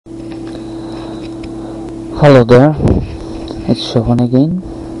Hello there, it's Shovan again,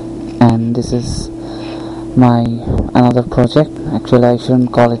 and this is my another project. Actually, I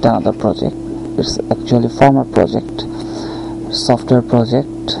shouldn't call it another project. It's actually former project, software project.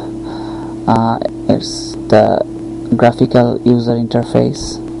 It's the graphical user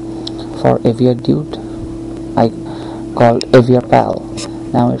interface for AVRdude. I called AVRpal.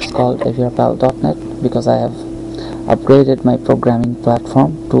 Now it's called AVRpal.net because I have upgraded my programming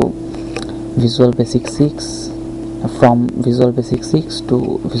platform to Visual Basic 6, from Visual Basic 6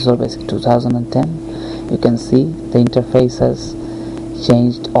 to Visual Basic 2010. You can see the interface has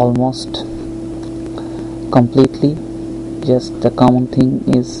changed almost completely. Just the common thing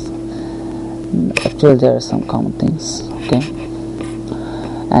is, actually there are some common things, okay,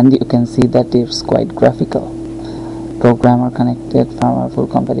 and you can see that it's quite graphical. Programmer connected, farmer full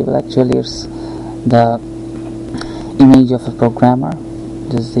compatible. Actually it's the image of a programmer.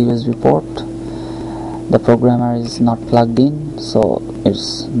 This is the USB port. The programmer is not plugged in, so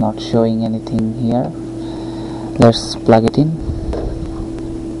it's not showing anything here. Let's plug it in.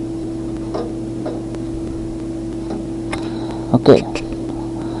 Okay,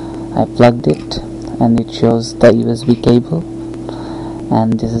 I plugged it and it shows the USB cable,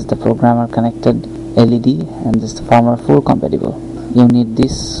 and this is the programmer connected LED, and this is the farmer full compatible. You need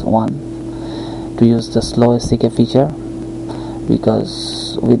this one to use the slow SDK feature,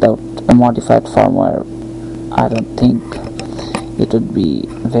 because without a modified firmware I don't think it would be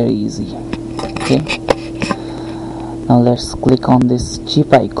very easy. Okay, now let's click on this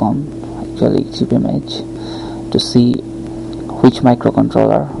chip icon, actually chip image, to see which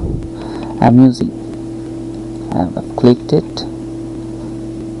microcontroller I'm using. I've clicked it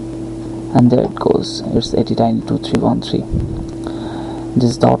and there it goes. It's 80tiny2313. This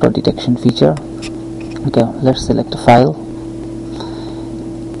is the auto detection feature. Okay, let's select a file,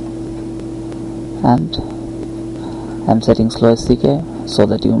 and I'm setting slow SDK so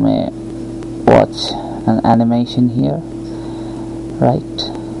that you may watch an animation here, right,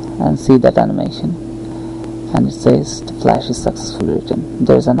 and see that animation, and it says the flash is successfully written.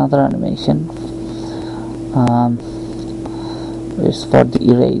 There is another animation, it's for the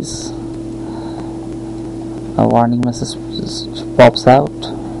erase. A warning message pops out.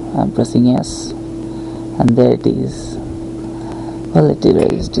 I'm pressing yes, and there it is. Well, it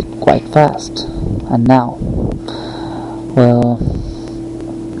erased it quite fast. And now, well,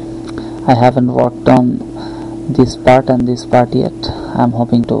 I haven't worked on this part and this part yet. I'm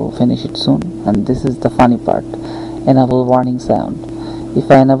hoping to finish it soon. And this is the funny part: enable warning sound.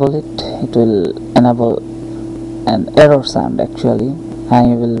 If I enable it, it will enable an error sound. Actually,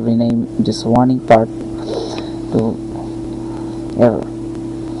 I will rename this warning part to error.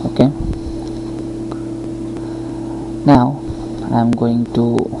 Okay, now I'm going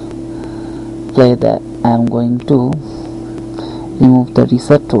to play that. I'm going to remove the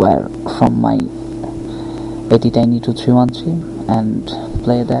reset wire from my 80tiny2313 and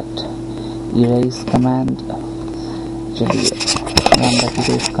play that erase command. Actually, run that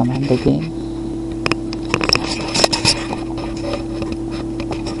erase command again.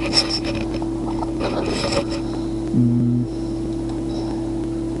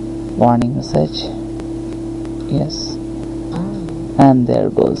 Warning message, yes, and there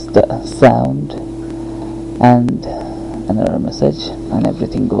goes the sound and an error message, and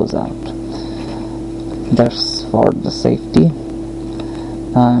everything goes out. That's for the safety.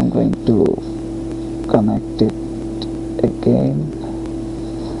 Now I'm going to connect it again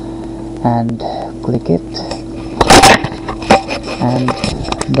and click it, and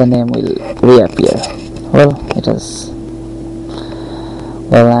the name will reappear. Well, it has.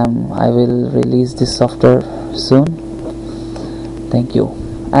 Well, I will release this software soon. Thank you.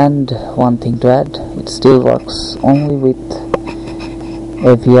 And one thing to add, it still works only with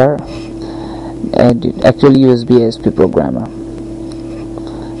AVR, actually USB ASP programmer.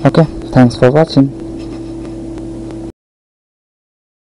 Okay, thanks for watching.